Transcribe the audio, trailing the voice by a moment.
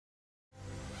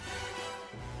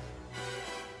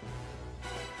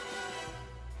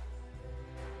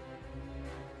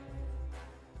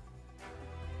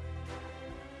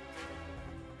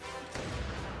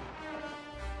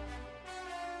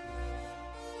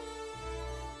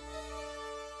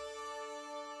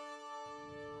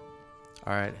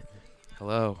All right.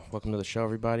 Hello. Welcome to the show,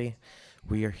 everybody.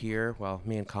 We are here. Well,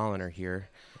 me and Colin are here,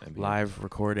 I'm here. live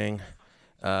recording.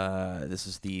 This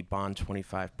is the Bond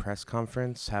 25 press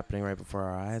conference happening right before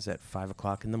our eyes at 5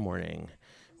 o'clock in the morning.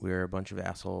 We're a bunch of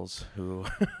assholes who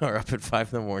are up at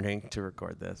 5 in the morning to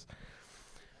record this.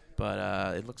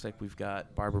 But it looks like we've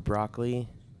got Barbara Broccoli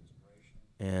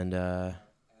and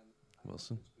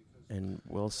Wilson.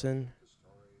 Wilson,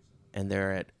 and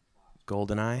they're at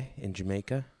GoldenEye in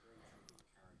Jamaica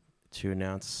to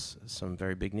announce some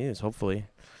very big news, hopefully.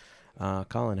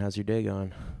 Colin, how's your day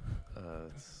going?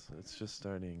 It's just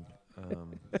starting.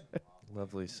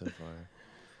 Lovely so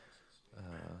far.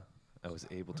 I was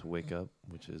able to wake up,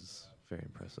 which is very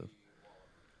impressive.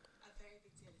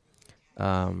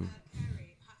 Um,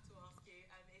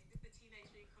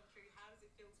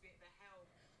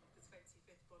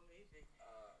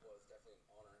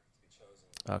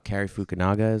 Cary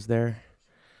Fukunaga is there.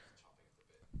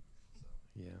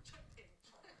 Yeah.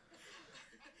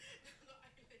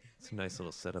 It's a nice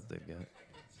little setup they've got.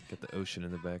 Got the ocean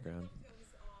in the background.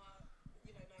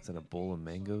 Is that a bowl of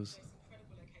mangoes?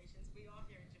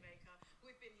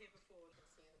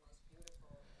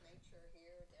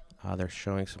 They're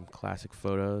showing some classic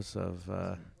photos of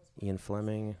Ian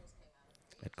Fleming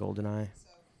at GoldenEye,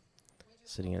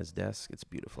 sitting at his desk. It's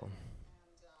beautiful.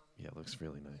 Yeah, it looks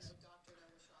really nice.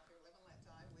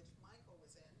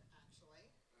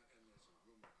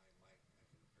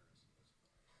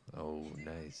 Oh,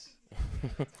 nice.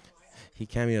 He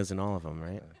cameos in all of them,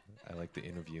 right? I like the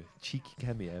interview. Cheeky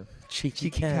cameo. Cheeky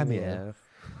cameo.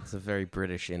 It's a very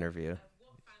British interview.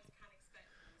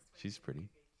 She's pretty.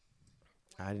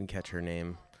 I didn't catch her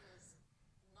name.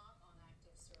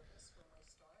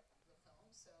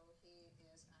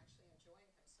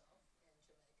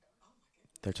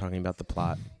 They're talking about the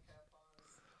plot.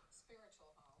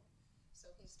 So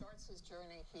he starts his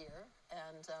journey here,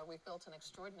 and we've built an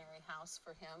extraordinary house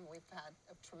for him. We've had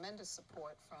a tremendous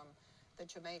support from the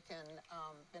Jamaican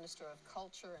Minister of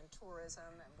Culture and Tourism,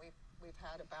 and we've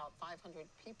had about 500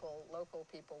 people, local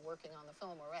people, working on the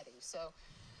film already. So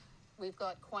we've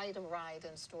got quite a ride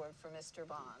in store for Mr.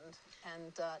 Bond,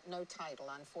 and no title,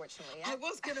 unfortunately. I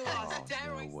was going to ask, Oh,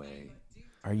 dare I no say way. it?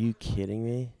 Are you kidding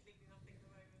me?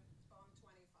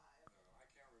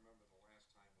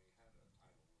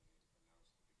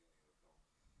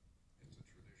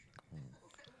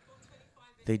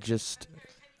 They just,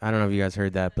 I don't know if you guys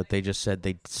heard that, but they just said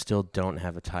they still don't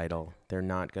have a title. They're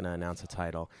not going to announce a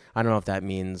title. I don't know if that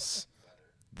means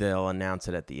they'll announce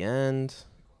it at the end.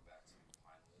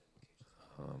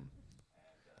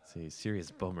 It's a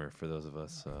serious bummer for those of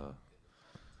us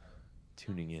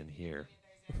tuning in here.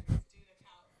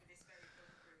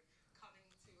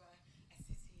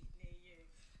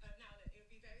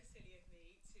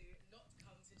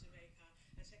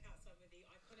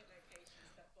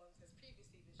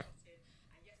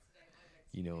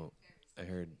 You know, I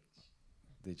heard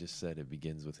they just said it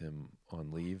begins with him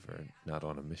on leave or not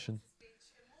on a mission.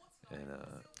 And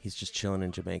He's just chilling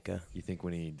in Jamaica. you think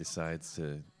when he decides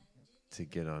to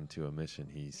get onto a mission,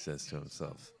 he says to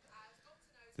himself,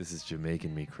 "This is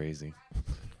Jamaican me crazy."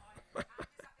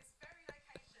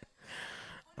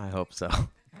 I hope so.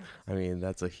 I mean,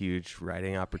 that's a huge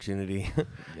writing opportunity.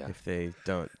 Yeah. If they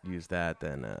don't use that,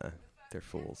 then they're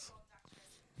fools.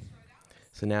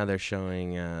 So now they're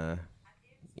showing,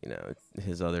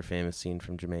 his other famous scene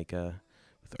from Jamaica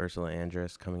with Ursula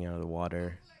Andress coming out of the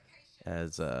water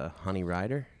as Honey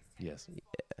Rider. Yes.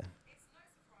 Yeah.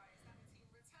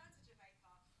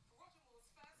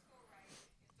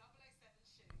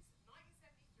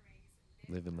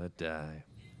 Live and let die.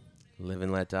 Live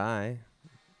and Let Die.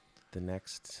 The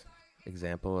next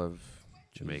example of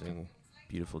Jamaica. using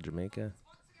beautiful Jamaica.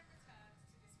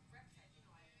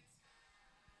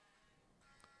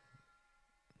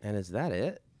 And is that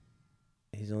it?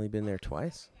 He's only been there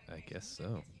twice? I guess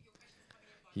so.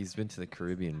 He's been to the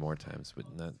Caribbean more times, but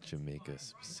not Jamaica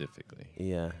specifically.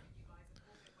 Yeah.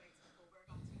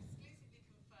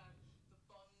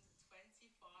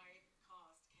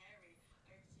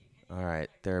 All right,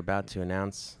 they're about to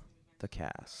announce the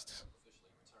cast.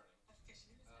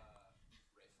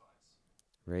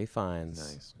 Ray Fiennes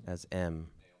Nice. as M.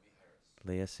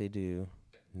 Lea Seydoux,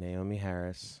 Naomi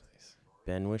Harris, Nice.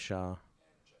 Ben Whishaw,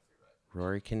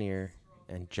 Rory Kinnear,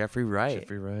 and Jeffrey Wright.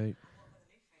 Jeffrey Wright,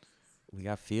 We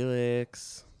got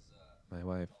Felix. my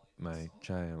wife, my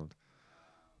child.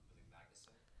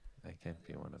 I can't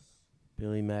be one of.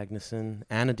 Billy Magnuson,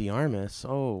 Anna de Armas.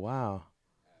 Oh, wow.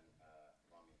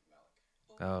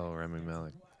 Oh, Rami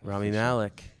Malek. Rami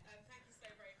Malek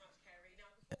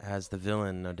as the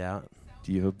villain, no doubt.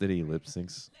 Do you hope that he lip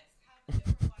syncs?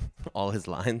 all his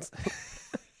lines.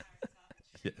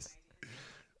 Yes.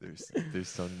 They're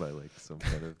sung by like some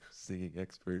kind of singing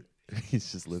expert.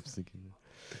 He's just lip syncing.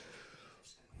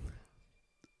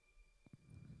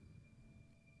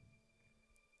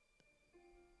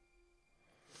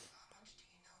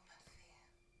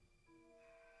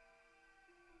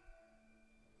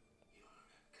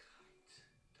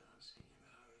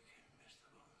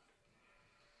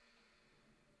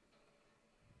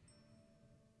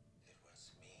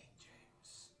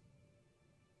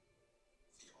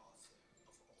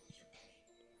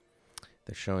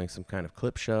 They're showing some kind of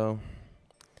clip show.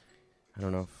 I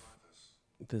don't know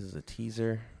if this is a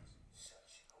teaser.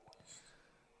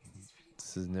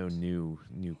 This is no new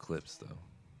clips though.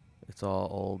 It's all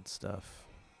old stuff.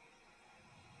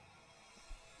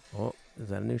 Oh, is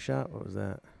that a new shot? What was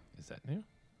that? Is that new?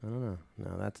 I don't know.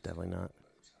 No, that's definitely not.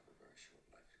 It's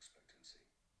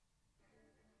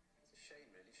a shame,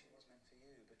 really. She was meant for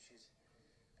you, but she's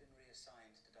been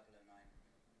reassigned to 009.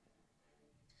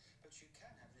 But you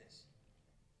can have this.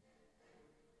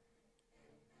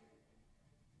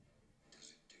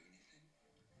 Does it do anything?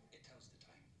 It tells the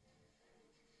time.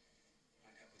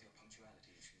 Might help with your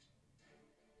punctuality issues.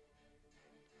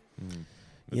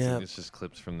 Yeah. It's just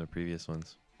clips from the previous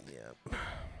ones. Yeah.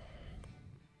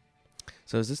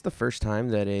 So is this the first time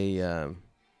that a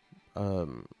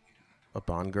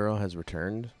Bond girl has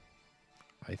returned?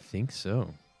 I think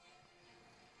so.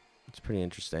 It's pretty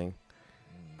interesting.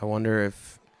 I wonder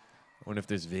if I wonder if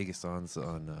there's Vegas on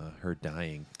her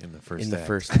dying in the first in the act.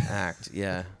 first act,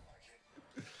 yeah.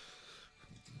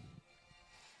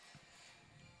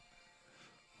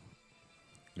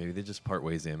 Maybe they just part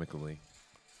ways amicably.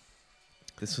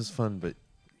 This was fun, but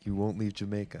you won't leave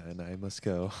Jamaica, and I must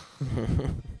go.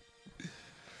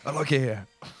 I'm okay here.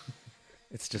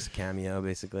 It's just a cameo,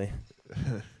 basically.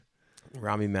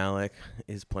 Rami Malek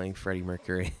is playing Freddie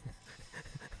Mercury.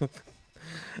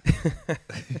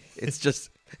 It's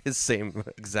just his same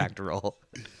exact role.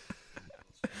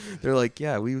 They're like,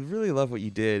 yeah, we really love what you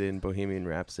did in Bohemian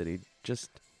Rhapsody. Just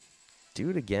do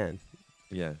it again.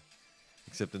 Yeah.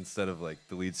 Except instead of like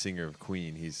the lead singer of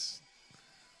Queen, his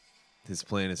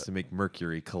plan is to make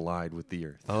Mercury collide with the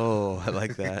Earth. Oh, I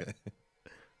like that.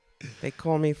 They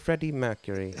call me Freddie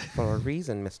Mercury for a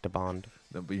reason, Mr. Bond.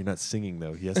 No, but you're not singing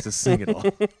though. He has to sing it all.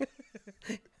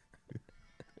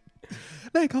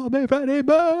 They call me Freddie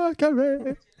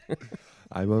Mercury.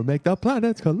 I will make the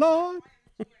planets collide.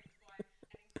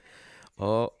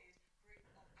 Oh.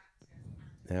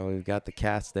 Now we've got the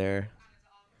cast there.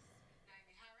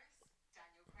 Naomi Harris,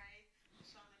 Daniel Craig,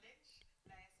 Lashana Lynch,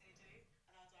 Lea Seydoux,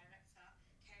 and our director,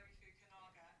 Kerry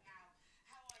Fukunaga. Now,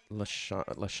 how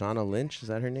are you Lashana Lynch, is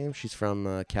that her name? She's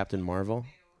from Captain Marvel.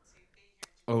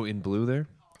 Oh, in blue there?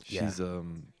 Yeah. She's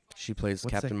She plays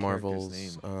What's Captain that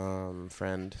character's Marvel's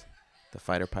friend, the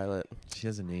fighter pilot. she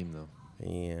has a name though.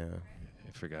 Yeah.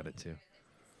 I forgot it too.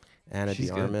 Anna She's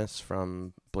de good. Armas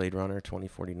from Blade Runner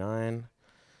 2049.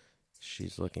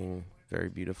 She's looking very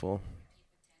beautiful.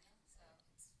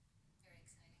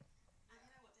 And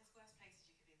you know what? There's worse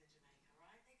places you could be than Jamaica,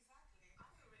 right? Exactly. I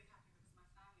feel really happy because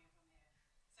my family are from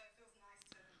here. So it feels nice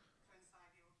to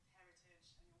coincide your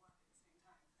heritage and your work at the same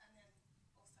time. And then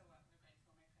also work with a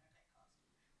great filmmaker and a great cast.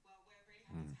 Well, we're really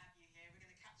happy to have you here. We're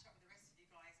going to catch up with the rest of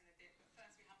you guys in a bit. But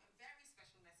first we have a very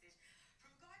special message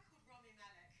from a guy called Rami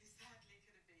Malek, who sadly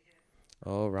couldn't be here.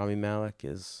 Oh, Rami Malek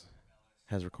has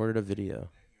recorded a video.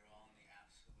 You're all in the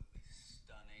absolutely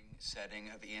stunning setting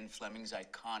of Ian Fleming's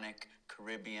iconic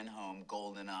Caribbean home,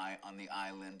 GoldenEye, on the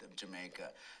island of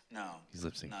Jamaica. No, He's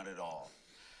lip syncing. not at all.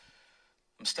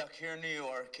 I'm stuck here in New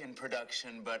York in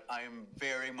production, but I am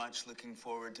very much looking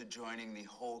forward to joining the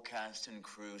whole cast and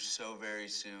crew so very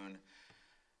soon.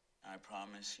 I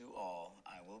promise you all,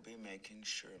 I will be making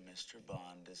sure Mr.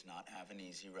 Bond does not have an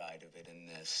easy ride of it in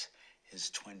this,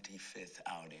 his 25th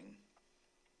outing.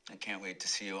 I can't wait to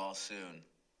see you all soon.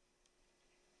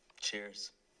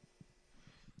 Cheers.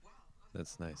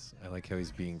 That's nice. I like how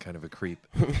he's being kind of a creep.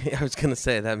 I was going to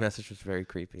say, that message was very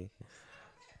creepy.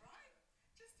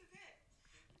 Just a bit.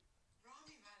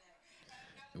 Rami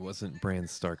Malek. It wasn't Bran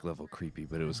Stark level creepy,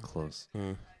 but it was close.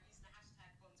 Using the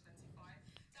hashtag Bond25.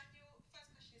 Daniel,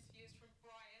 first question is for you. It's from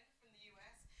Brian from the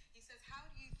US. He says, how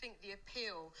do you think the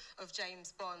appeal of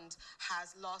James Bond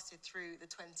has lasted through the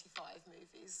 25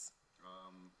 movies?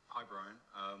 Hi, Brian.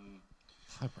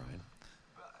 Hi, Brian.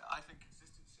 I think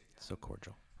consistency. So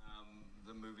cordial.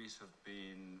 The movies have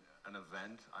been an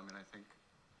event. I mean, I think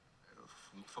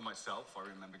for myself, I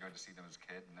remember going to see them as a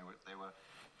kid, and they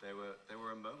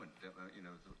were a moment. You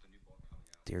know, the new Bond coming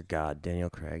out. Dear God, Daniel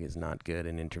Craig is not good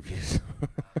in interviews.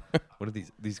 What are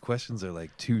these? These questions are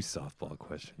like two softball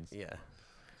questions. Yeah.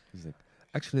 He's like,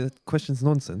 actually, that question's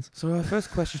nonsense. So our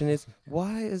first question is,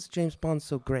 why is James Bond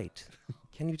so great?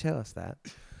 Can you tell us that?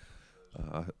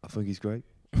 I think he's great.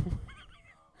 I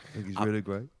think he's really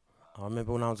great. I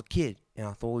remember when I was a kid, and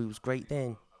I thought he was great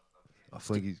then. I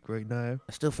think he's great now.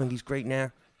 I still think he's great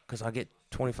now, because I get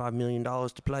 $25 million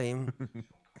to play him.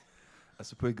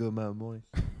 That's a pretty good amount of money.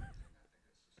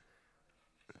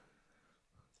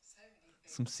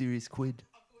 Some serious quid.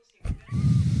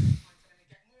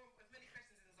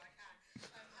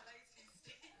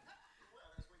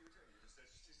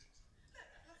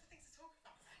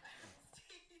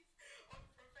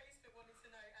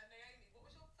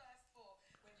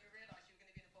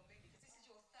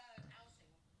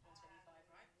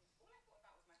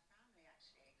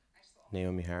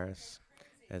 Naomi Harris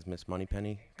as Miss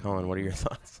Moneypenny. Colin, what are your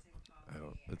thoughts?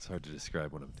 It's hard to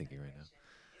describe what I'm thinking right now.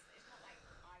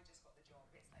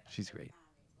 She's great.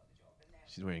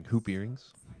 She's wearing hoop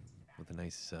earrings with a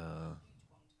nice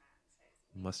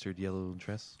mustard yellow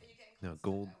dress. No,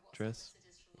 gold dress.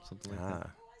 Something like that.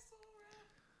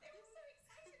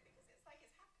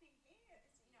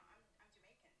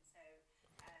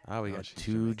 Oh, we got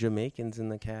two Jamaicans in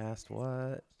the cast.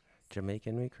 What?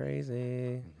 Jamaican me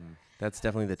crazy. Mm-hmm. That's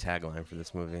definitely the tagline for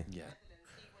this movie. Yeah.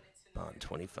 Bond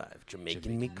 25,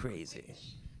 Jamaican me crazy.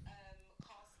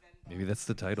 Maybe that's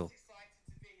the title.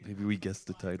 Maybe we guessed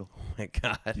the title. Oh my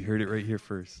God. You heard it right here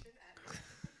first.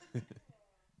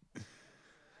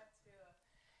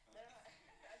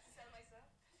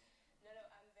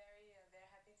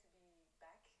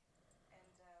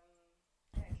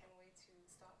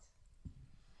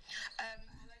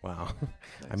 Wow.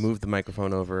 I moved the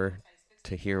microphone over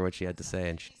to hear what she had to say,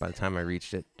 and by the time I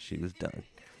reached it, she was done.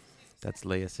 That's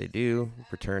Léa Seydoux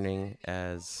returning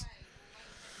as...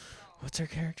 What's her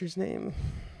character's name?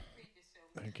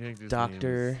 Her character's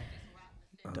Doctor...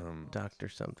 name is, Doctor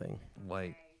something.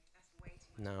 White.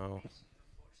 No.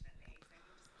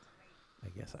 I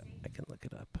guess I can look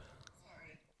it up.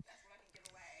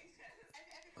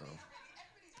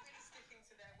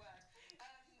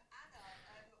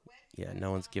 Yeah,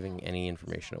 no one's giving any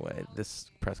information away.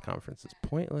 This press conference is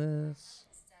pointless.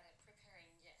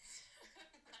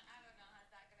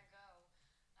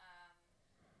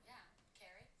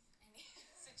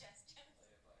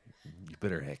 You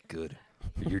better act good,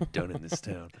 or you're done in this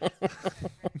town.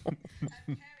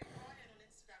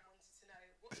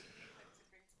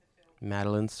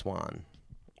 Madeline Swan.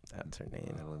 That's her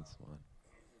name. Madeline Swan.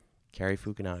 Carrie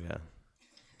Fukunaga.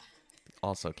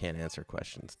 Also can't answer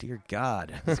questions. Dear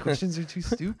God. These questions are too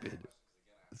stupid.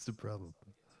 That's the problem.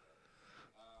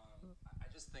 I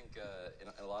just think, in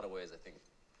a lot of ways, I think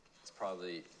it's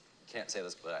probably, can't say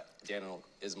this, but Daniel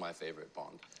is my favorite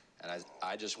Bond. And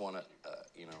I just want to,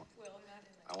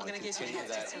 I want to continue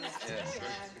that.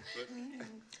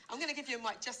 I'm going to give you a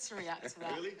mic just to react to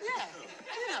that. Really? Yeah,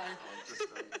 you know.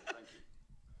 Thank you.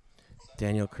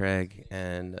 Daniel Craig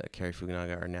and Carrie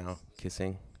Fukunaga are now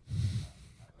kissing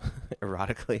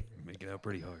erotically. Making out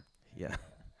pretty hard. Yeah.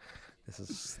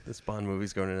 This Bond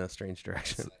movie's going in a strange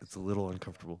direction. It's a little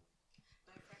uncomfortable.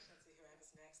 No pressure to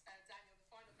whoever's next. Daniel, the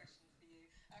final question for you.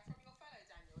 From your fellow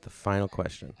Daniel. The final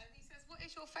question. He says, what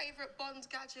is your favourite Bond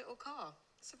gadget or car?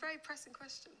 It's a very pressing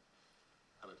question.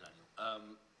 Hello, Daniel.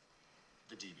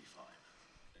 The DB5.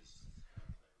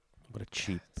 What a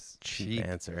cheap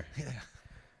answer.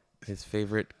 His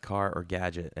favorite car or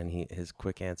gadget, and his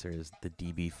quick answer is the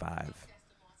DB5.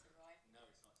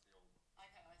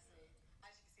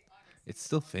 It's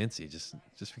still fancy. Just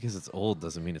because it's old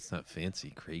doesn't mean it's not fancy,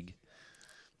 Craig.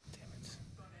 Damn it.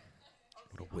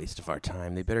 What a waste of our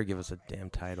time. They better give us a damn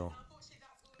title. Unfortunately,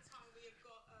 that's all the time we have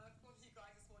got for you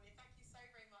guys this morning. Thank you so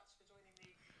very much for joining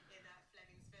me in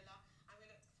Fleming's Villa. And we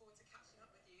look forward to catching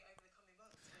up with you over the coming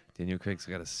months. Daniel Craig's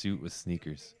got a suit with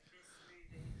sneakers.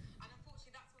 And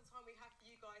unfortunately, that's all the time we have for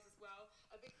you guys as well.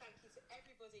 A big thank you to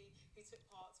everybody who took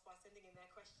part by sending in their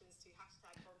questions to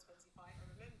 #Bond25. And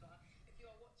remember, if you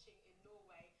are watching in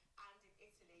Norway and in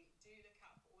Italy, do look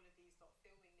out for all of these not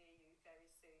filming near you very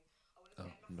soon. I want to say a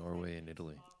massive Norway thank and you to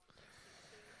Italy.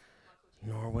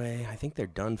 Norway. I think they're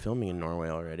done filming in Norway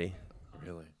already.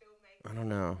 Really? I don't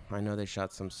know. I know they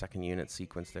shot some second unit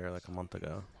sequence there like a month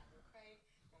ago.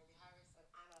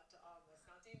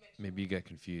 Maybe you got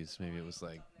confused. Maybe it was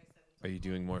like, are you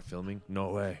doing more filming? No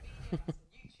way.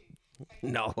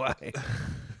 No way.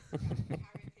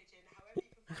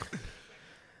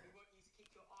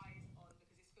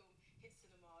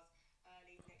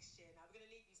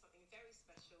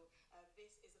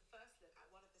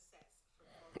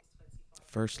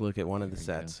 First look at one of the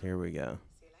sets. Here we go.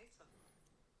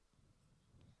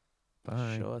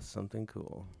 Bye. Show us something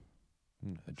cool.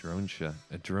 A drone shot.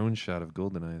 A drone shot of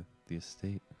Goldeneye, the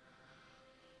estate.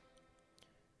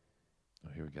 Oh,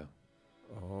 here we go.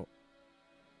 Oh.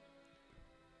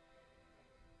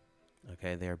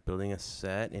 Okay, they are building a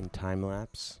set in time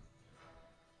lapse.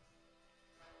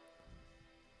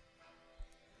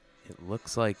 It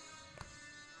looks like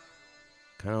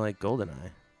kind of like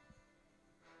Goldeneye.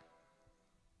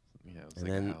 Yeah, it was And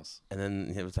like then, a house. And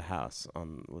then it was a house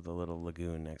with a little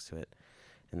lagoon next to it,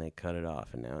 and they cut it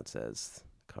off, and now it says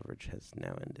coverage has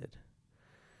now ended.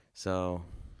 So,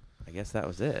 I guess that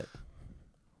was it.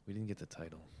 We didn't get the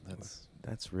title.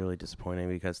 That's really disappointing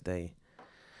because they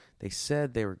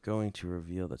said they were going to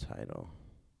reveal the title.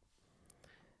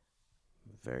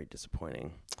 Very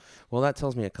disappointing. Well, that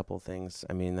tells me a couple of things.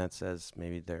 I mean, that says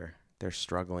maybe they're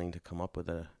struggling to come up with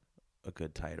a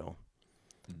good title,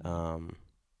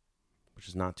 which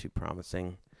is not too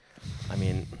promising. I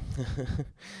mean,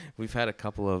 we've had a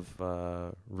couple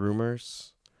of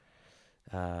rumors.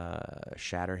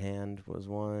 Shatterhand was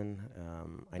one.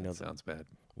 I know sounds bad.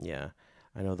 Yeah,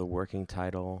 I know the working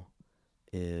title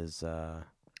is.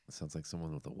 It sounds like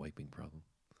someone with a wiping problem.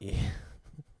 Yeah.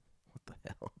 What the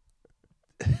hell?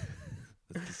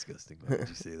 That's disgusting. Why would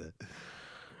you say that?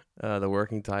 The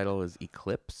working title is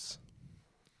Eclipse.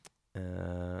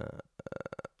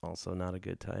 Also not a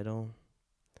good title.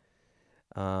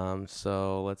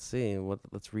 So let's see.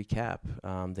 Let's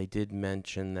recap. They did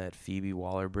mention that Phoebe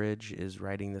Waller-Bridge is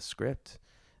writing the script.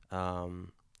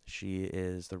 She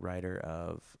is the writer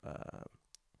of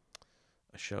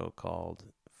a show called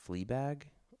Fleabag,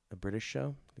 a British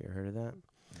show. Have you ever heard of that?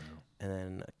 No. And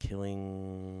then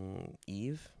Killing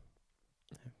Eve.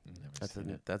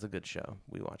 That's a good show.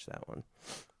 We watched that one.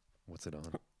 What's it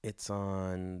on? It's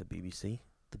on the BBC.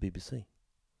 The BBC.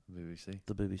 BBC?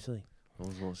 The BBC. I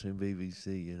was watching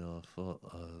BBC and I thought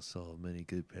I saw many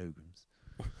good programs.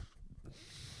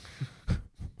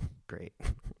 Great.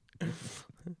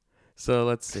 So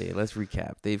let's see. Let's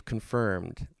recap. They've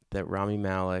confirmed that Rami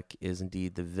Malek is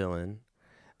indeed the villain.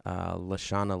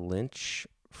 Lashana Lynch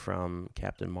from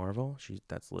Captain Marvel.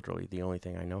 That's literally the only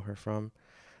thing I know her from.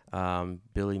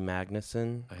 Billy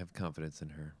Magnuson. I have confidence in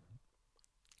her.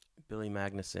 Billy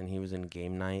Magnuson, he was in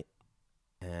Game Night,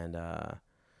 and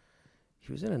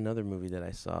he was in another movie that I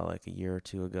saw like a year or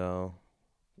two ago.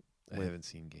 I haven't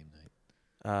seen Game Night.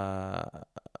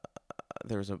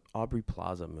 There was a Aubrey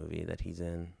Plaza movie that he's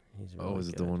in. He's really is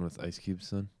it good. the one with Ice Cube's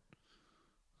son?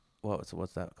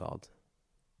 What's that called?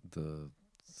 The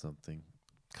something.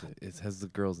 It has the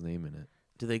girl's name in it.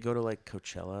 Do they go to like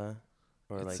Coachella,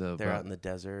 or It's like they're out in the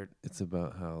desert? It's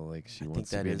about how like she I wants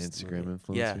think to be an that is Instagram the movie.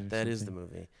 influencer. Yeah, or that is the something.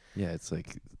 movie. Yeah, it's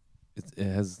like it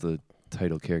has the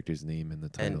title character's name in the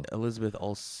title. And Elizabeth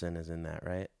Olsen is in that,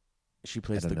 right? She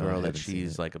plays I the don't know, I girl that haven't seen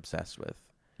she's it. like obsessed with.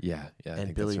 Yeah, I And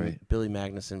think Billy that's right. Billy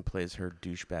Magnuson plays her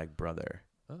douchebag brother.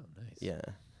 Oh, nice. Yeah,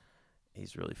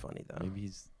 he's really funny though. Maybe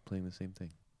he's playing the same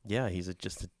thing. Yeah, he's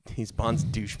he's Bond's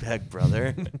douchebag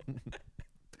brother,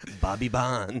 Bobby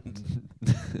Bond.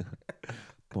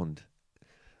 Bond,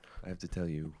 I have to tell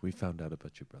you, we found out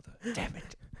about your brother. Damn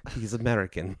it, he's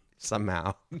American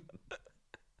somehow.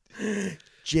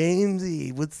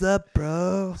 Jamesy, what's up,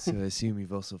 bro? So I assume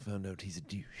you've also found out he's a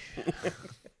douche.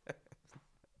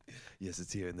 Yes,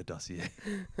 it's here in the dossier.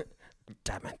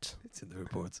 Damn it, It's in the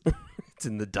reports. it's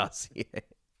in the dossier.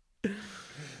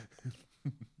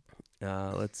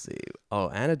 Let's see. Oh,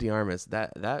 Anna de Armas.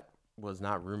 That was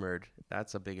not rumored.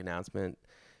 That's a big announcement.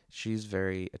 She's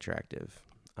very attractive.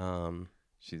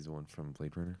 She's the one from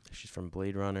Blade Runner. She's from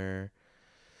Blade Runner.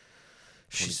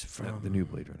 She's from the new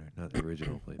Blade Runner, not the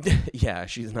original Blade Runner. Yeah,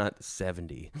 she's not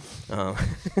 70.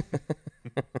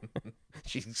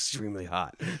 She's extremely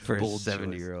hot for Bold a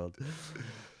 70-year-old.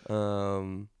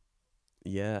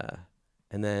 Yeah.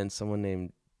 And then someone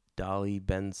named Dolly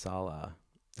Ben Salah.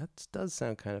 That does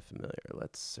sound kind of familiar.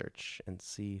 Let's search and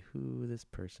see who this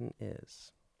person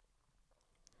is.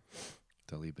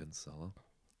 Dali Ben Salah.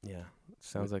 Yeah,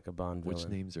 sounds like a Bond villain. Which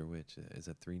names are which? Is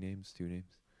that 3 names? 2 names?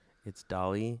 It's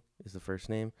Dolly is the first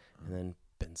name, and then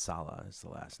Ben Salah is the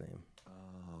last name.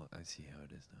 Oh, I see how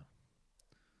it is now.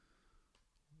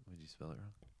 Would you spell it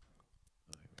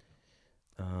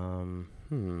wrong?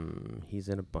 He's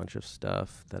in a bunch of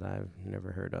stuff that I've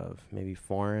never heard of. Maybe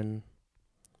foreign.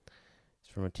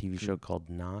 He's from a TV show called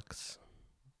Knox.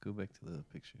 Go back to the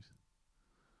pictures.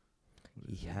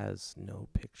 He has no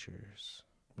pictures.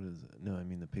 What is it? No, I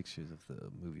mean the pictures of the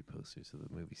movie posters of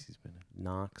the movies he's been in.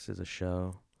 Knox is a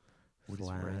show. What is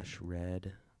Flash,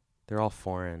 Red. They're all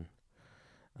foreign.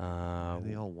 Are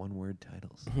they all one-word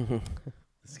titles?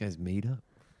 This guy's made up.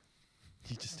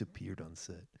 He just appeared on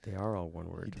set. They are all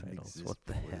one-word He didn't titles. exist What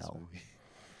the before this hell? movie.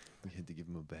 We had to give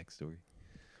him a backstory.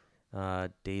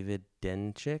 David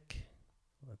Denchik.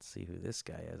 Let's see who this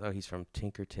guy is. Oh, he's from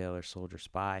Tinker Tailor Soldier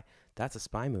Spy. That's a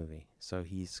spy movie, so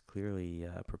he's clearly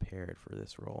prepared for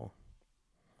this role.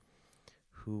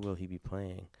 Who will he be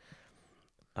playing?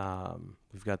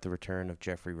 We've got the return of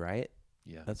Jeffrey Wright.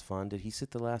 Yeah. That's fun. Did he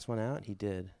sit the last one out? He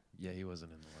did. Yeah, he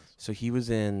wasn't in the last. So he was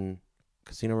in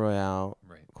Casino Royale,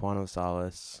 Right. Quantum of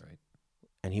Solace, Right.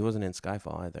 and he wasn't in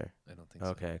Skyfall either. I don't think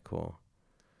so. Okay, cool.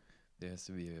 There has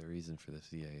to be a reason for the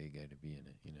CIA guy to be in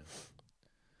it, you know.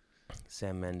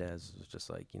 Sam Mendes was just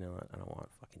like, you know what? I don't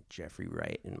want fucking Jeffrey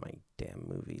Wright in my damn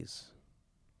movies.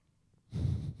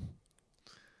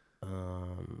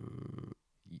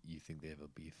 You think they have a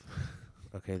beef?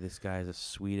 Okay, this guy's a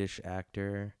Swedish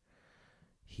actor.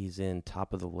 He's in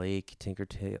Top of the Lake, Tinker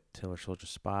Tailor Soldier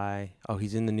Spy. Oh,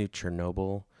 he's in the new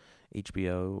Chernobyl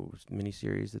HBO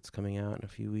miniseries that's coming out in a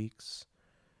few weeks.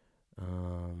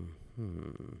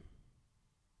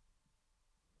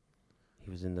 He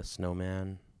was in The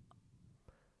Snowman.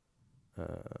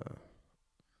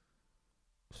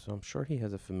 So I'm sure he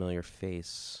has a familiar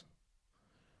face.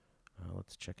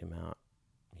 Let's check him out.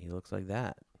 He looks like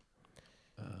that.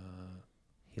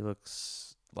 He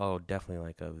looks, definitely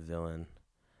like a villain.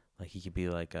 Like he could be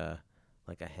like a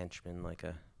henchman, like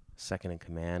a second in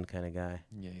command kind of guy.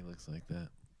 Yeah, he looks like that.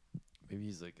 Maybe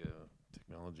he's like a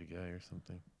technology guy or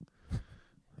something.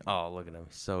 Oh, look at him.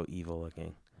 So evil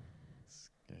looking. This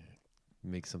guy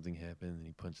makes something happen, and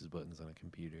he punches buttons on a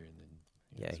computer, and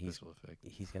then special effect.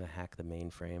 He's going to hack the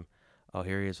mainframe. Oh,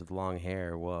 here he is with long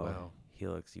hair. Whoa. Wow. He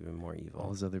looks even more evil.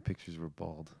 All his other pictures were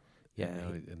bald. Yeah,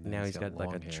 And now he's got like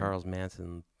a long hair. Charles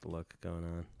Manson look going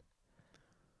on.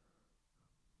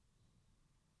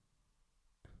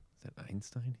 Is that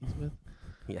Einstein he's with?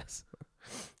 Yes.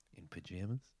 In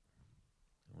pajamas?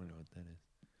 I wonder what that is.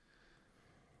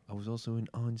 I was also in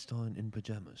Einstein in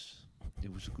pajamas.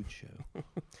 It was a good show.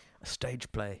 A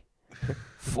stage play.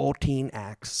 14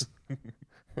 acts.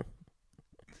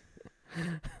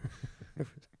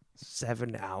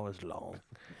 7 hours long.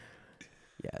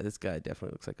 Yeah, this guy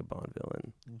definitely looks like a Bond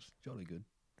villain. It was jolly good.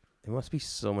 It must be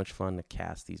so much fun to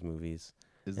cast these movies.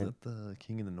 Is And- that the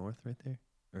King in the North right there?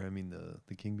 Or I mean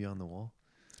the King Beyond the Wall?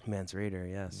 Mance Rayder,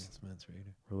 Yeah, yes. it's Mance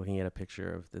Rayder. We're looking at a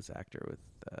picture of this actor with,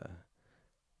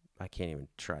 I can't even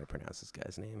try to pronounce this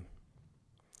guy's name.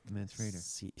 Mance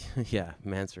Rayder. Yeah,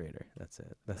 Mance Rayder. That's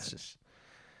it. That's just.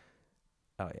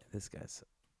 Oh yeah, this guy's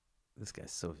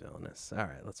so villainous. All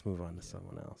right, let's move on to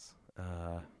someone else.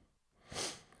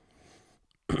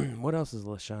 What else is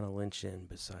Lashana Lynch in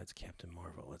besides Captain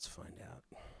Marvel? Let's find out.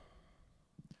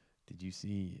 Did you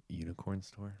see Unicorn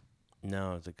Store?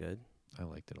 No, is it good? I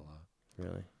liked it a lot.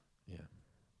 Really? Yeah.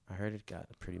 I heard it got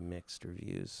pretty mixed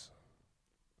reviews,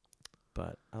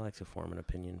 but I like to form an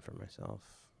opinion for myself.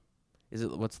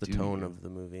 What's the Do tone you? of the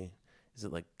movie? Is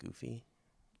it like goofy?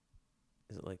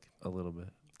 Is it like A little bit.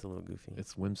 it's a little goofy?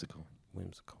 It's whimsical.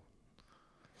 Whimsical.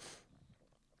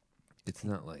 It's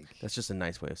not like That's just a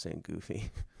nice way of saying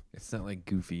goofy. it's not like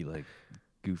Goofy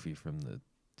from the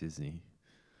Disney.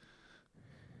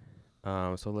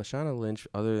 So Lashana Lynch,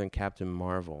 other than Captain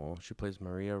Marvel, she plays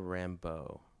Maria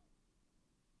Rambeau.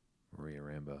 Maria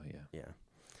Rambeau, yeah.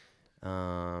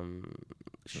 Yeah.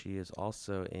 She is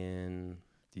also in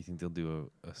Do you think they'll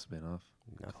do a spin-off?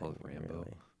 Call nothing it Rambo.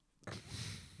 really.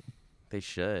 They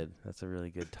should. That's a really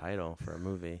good title for a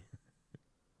movie.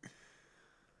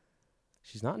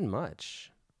 She's not in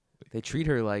much. They treat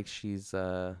her like she's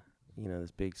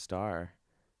this big star.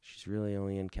 She's really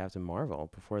only in Captain Marvel.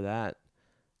 Before that,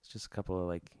 it's just a couple of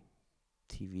like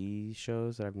TV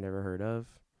shows that I've never heard of.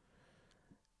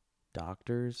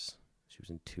 Doctors. She was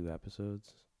in 2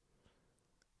 episodes.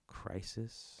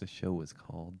 Crisis. The show was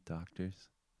called Doctors.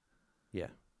 Yeah.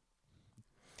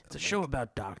 It's a show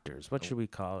about doctors. What should we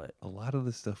call it? A lot of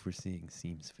the stuff we're seeing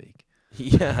seems fake.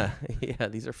 Yeah,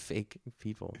 these are fake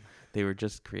people. They were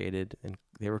just created and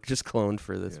they were just cloned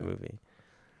for this Yeah. movie.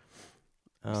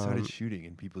 We started shooting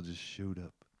and people just showed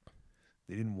up.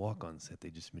 They didn't walk on set, they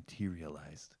just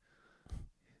materialized.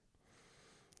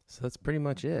 So that's pretty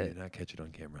much They it. did not catch it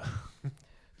on camera.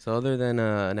 So other than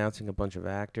announcing a bunch of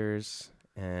actors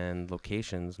and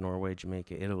locations, Norway,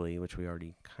 Jamaica, Italy, which we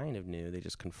already kind of knew, they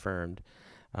just confirmed.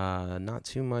 Not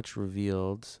too much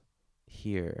revealed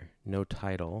here. No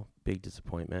title. Big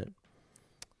disappointment,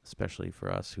 especially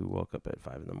for us who woke up at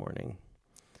 5 a.m.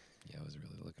 Yeah, I was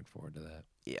really looking forward to that.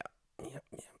 Yep.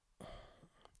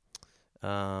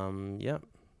 Yep.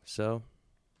 So,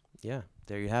 yeah,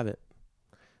 there you have it.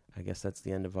 I guess that's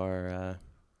the end of our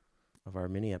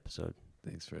mini episode.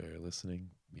 Thanks for listening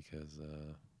because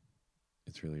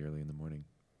it's really early in the morning.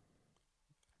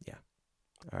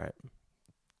 All right.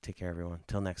 Take care, everyone.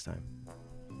 Till next time.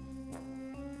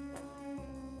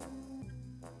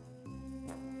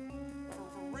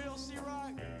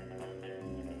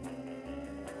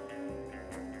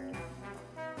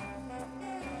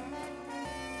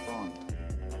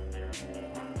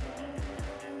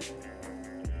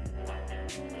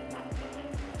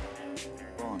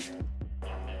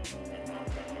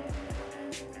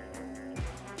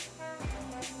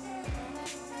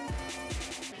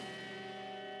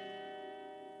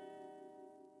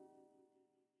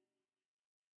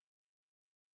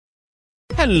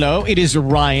 Hello, it is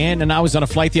Ryan, and I was on a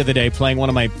flight the other day playing one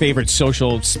of my favorite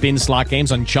social spin slot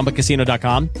games on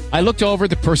ChumbaCasino.com. I looked over at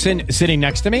the person sitting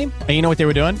next to me, and you know what they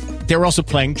were doing? They were also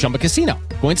playing Chumba Casino.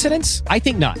 Coincidence? I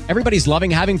think not. Everybody's loving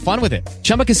having fun with it.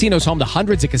 Chumba Casino is home to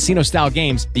hundreds of casino-style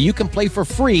games that you can play for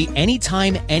free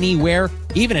anytime, anywhere,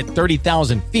 even at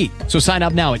 30,000 feet. So sign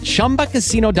up now at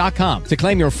ChumbaCasino.com to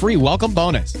claim your free welcome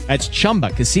bonus. That's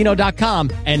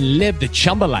ChumbaCasino.com and live the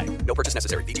Chumba life. No purchase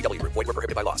necessary. VGW Group. Void where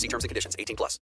prohibited by law. See terms and conditions. 18+.